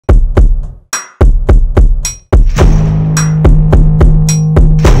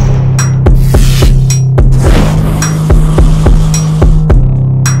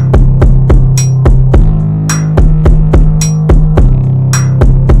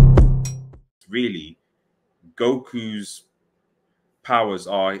Goku's powers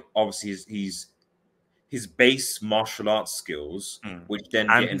are obviously his base martial arts skills, which then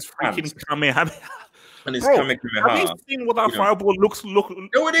and get his freaking enhanced. Kamehameha. And his Bro, Kamehameha. have you seen what that you know, fireball looks No,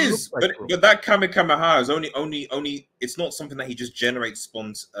 it is, like, but that Kamehameha is only. It's not something that he just generates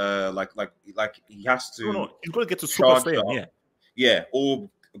like he has to. No, he's gonna get to Super charge Saiyan, up. Yeah, or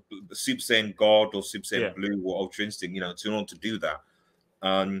Super Saiyan God or Super Saiyan Yeah. Blue or Ultra Instinct, in order to do that.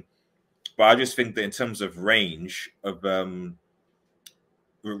 But I just think that in terms of range of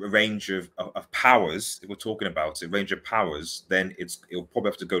powers, if we're talking about it, range of powers, then it'll probably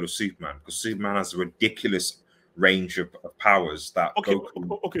have to go to Superman, because Superman has a ridiculous range of powers that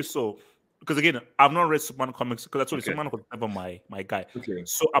Goku. Okay, so because again, I've not read Superman comics, because I told you Okay. Superman was never my guy. Okay.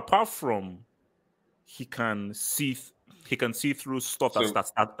 So apart from he can see through stuff So-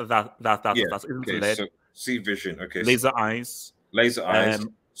 that's Yeah. isn't Okay. lead, So see vision. Okay. laser eyes,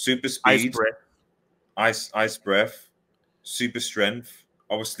 super ice speed, breath. ice breath, super strength.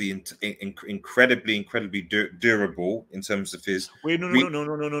 Obviously, incredibly durable in terms of his. Wait,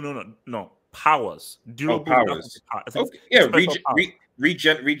 no. Powers. Durable. Powers. Okay, yeah, obviously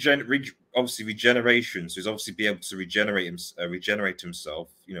regeneration. So he's obviously be able to regenerate himself.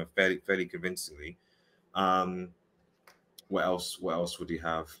 Fairly convincingly. What else would he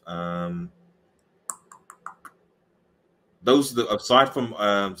have? Those are aside from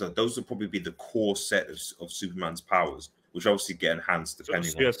those would probably be the core set of Superman's powers, which obviously get enhanced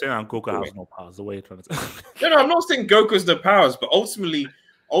depending on. You're saying Goku has no powers, the way you're trying to No, I'm not saying Goku has the powers, but ultimately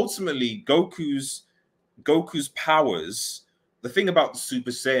Goku's powers. The thing about the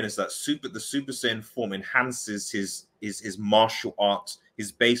Super Saiyan is that the Super Saiyan form enhances his martial arts,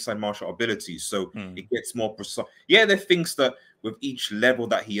 his baseline martial abilities, so it gets more precise. Yeah, there are things that with each level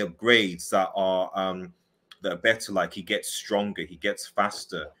that he upgrades that are better. Like he gets stronger, he gets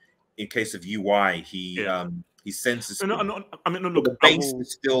faster. In case of UI, he senses. No. I mean, no. Look, the base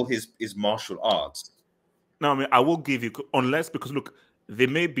is still his martial arts. No, I mean, I will give you, unless, because look, they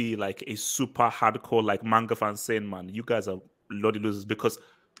may be like a super hardcore like manga fan saying, man, you guys are bloody losers, because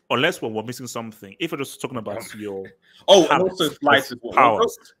unless we're missing something, if we're just talking about your and also flight as well.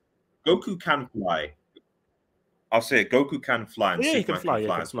 Powers. Goku can fly. I'll say it, Goku can fly, and he Superman can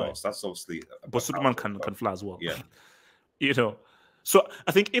fly as well. So that's obviously. But Superman can fly as well. Yeah. So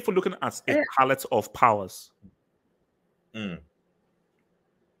I think if we're looking at a palette of powers,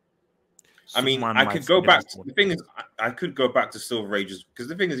 I mean, I could go back. The thing is, I could go back to Silver Ages, because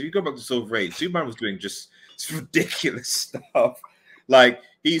the thing is, if you go back to Silver Age, Superman was doing just ridiculous stuff. Like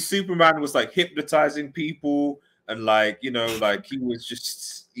Superman was like hypnotizing people, and like he was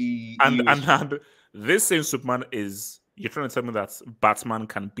just. And this same Superman is. You're trying to tell me that Batman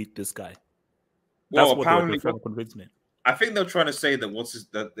can beat this guy? That's what they're trying to convince me. I think they're trying to say that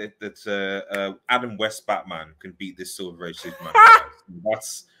Adam West Batman can beat this Silver Age Superman.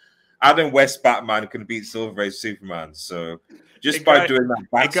 That's. Adam West Batman can beat Silver Age Superman. So just by doing that,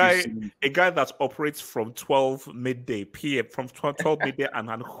 a guy that operates from 12 midday PM, from 12 midday, and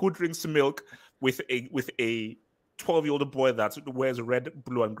who drinks milk with a 12-year-old boy that wears red,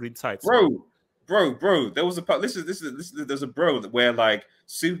 blue, and green tights. Bro. There was a part. There's a bro where like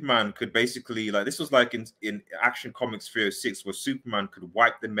Superman could basically this was like in Action Comics 306, where Superman could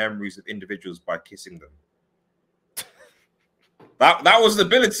wipe the memories of individuals by kissing them. That was the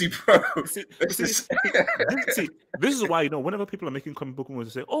ability, bro. This is why, whenever people are making comic book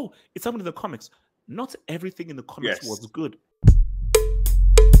movies, they say, "Oh, it's happening in the comics." Not everything in the comics was good.